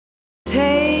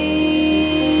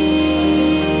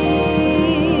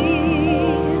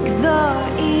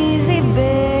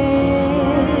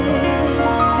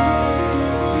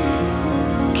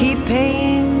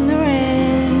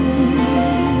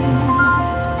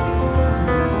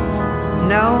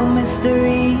no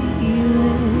mystery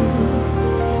left.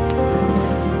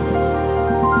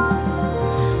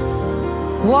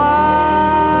 Once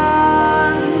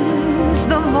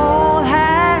the mole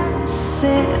has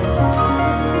set,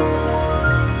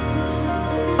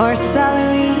 our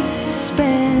salary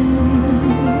spent,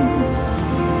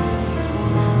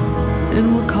 and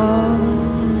we're caught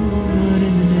in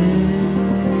the net.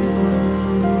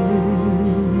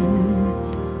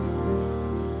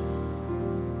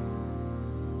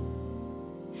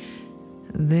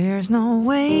 There's no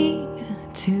way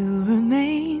to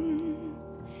remain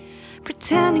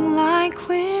pretending like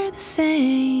we're the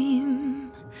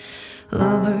same,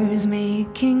 lovers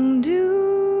making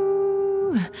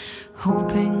do,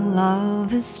 hoping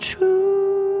love is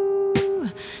true.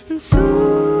 And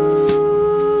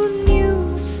soon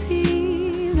you'll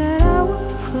see that I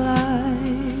will fly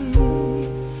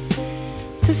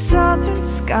to southern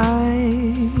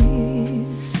skies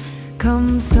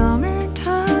come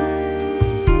summertime.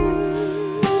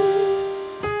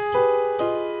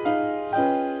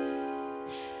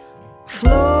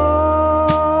 Flow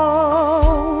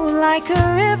like a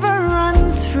river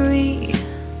runs free,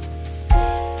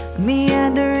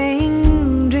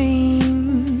 meandering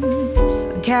dreams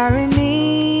carry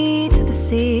me to the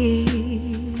sea.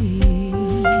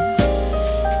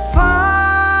 For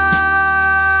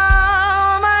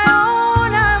my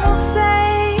own I will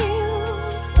sail,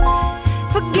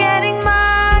 forgetting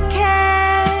my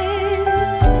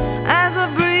cares as I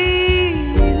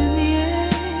breathe in the air.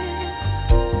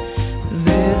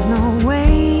 There's no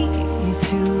way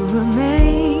to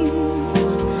remain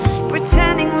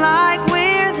pretending like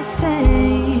we're the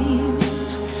same,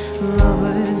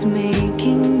 lovers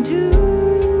making do,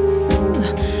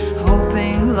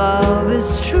 hoping love is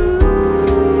true.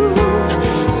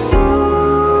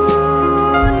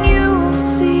 Soon you'll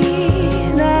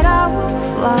see that I will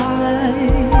fly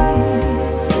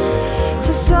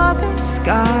to southern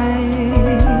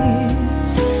skies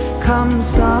come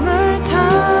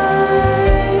summertime.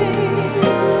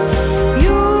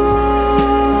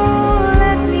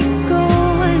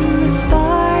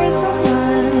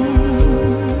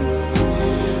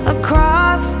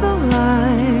 Across the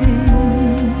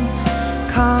line,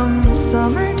 come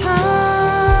summertime.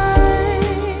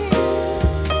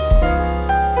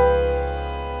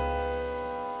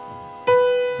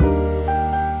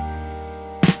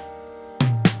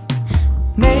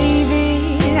 Maybe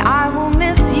I will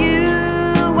miss you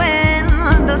when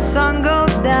the sun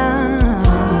goes down.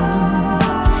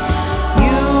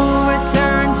 You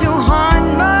return to haunt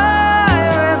my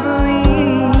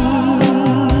reverie.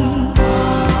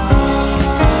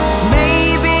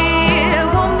 Maybe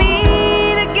we'll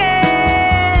meet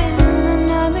again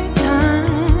another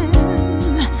time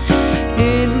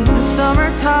in the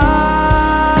summertime.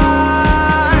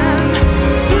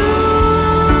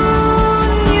 Soon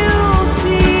you'll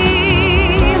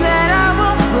see that I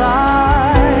will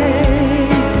fly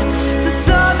to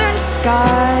southern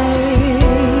skies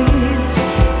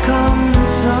come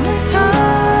summertime.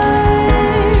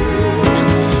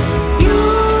 You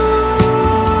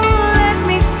let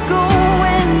me go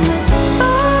when the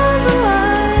stars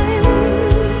align.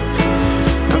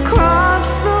 Across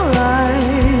the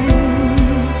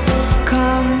line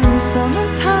come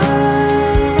summertime.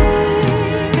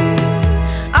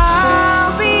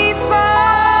 I'll be fine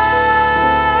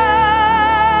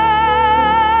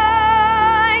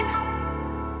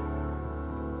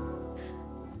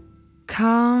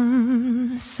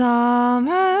come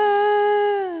summertime.